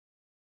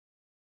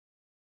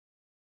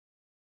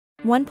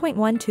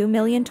1.12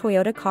 million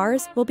Toyota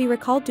cars will be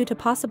recalled due to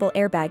possible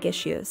airbag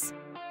issues.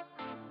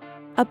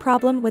 A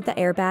problem with the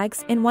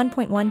airbags in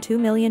 1.12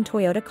 million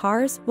Toyota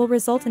cars will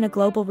result in a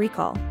global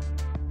recall.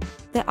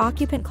 The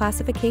Occupant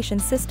Classification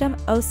System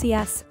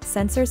 (OCS)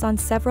 sensors on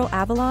several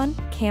Avalon,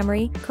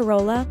 Camry,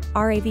 Corolla,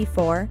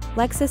 RAV4,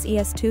 Lexus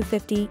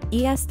ES250,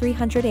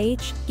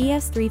 ES300H,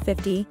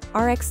 ES350,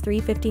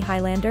 RX350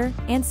 Highlander,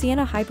 and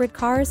Sienna hybrid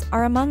cars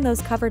are among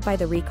those covered by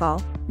the recall,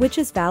 which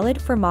is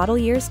valid for model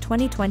years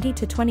 2020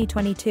 to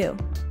 2022.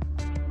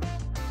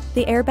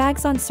 The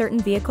airbags on certain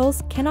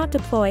vehicles cannot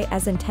deploy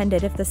as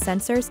intended if the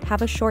sensors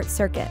have a short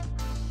circuit.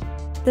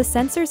 The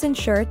sensors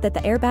ensure that the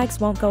airbags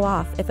won't go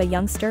off if a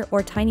youngster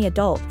or tiny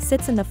adult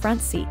sits in the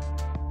front seat.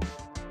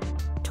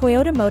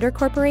 Toyota Motor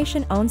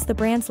Corporation owns the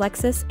brands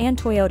Lexus and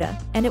Toyota,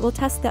 and it will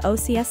test the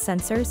OCS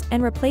sensors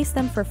and replace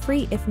them for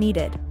free if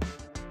needed.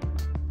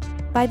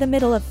 By the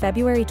middle of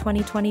February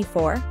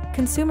 2024,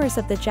 consumers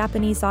of the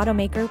Japanese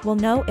automaker will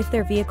know if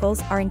their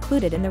vehicles are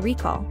included in the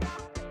recall.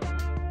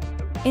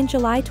 In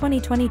July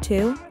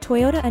 2022,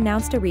 Toyota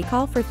announced a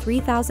recall for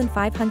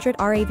 3,500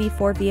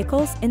 RAV4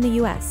 vehicles in the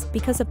US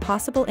because of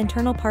possible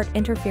internal part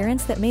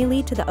interference that may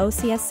lead to the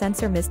OCS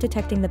sensor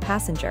misdetecting the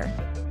passenger.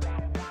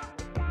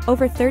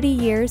 Over 30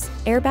 years,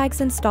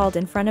 airbags installed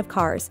in front of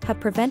cars have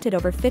prevented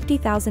over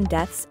 50,000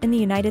 deaths in the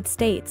United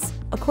States,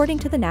 according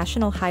to the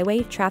National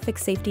Highway Traffic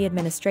Safety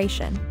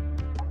Administration.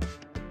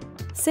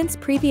 Since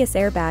previous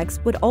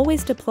airbags would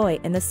always deploy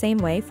in the same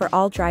way for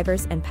all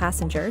drivers and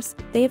passengers,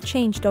 they have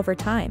changed over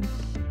time.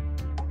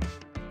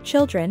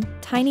 Children,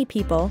 tiny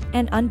people,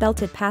 and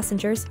unbelted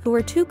passengers who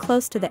were too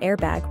close to the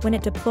airbag when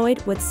it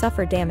deployed would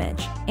suffer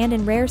damage, and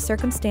in rare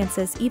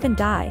circumstances even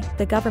die,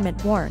 the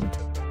government warned.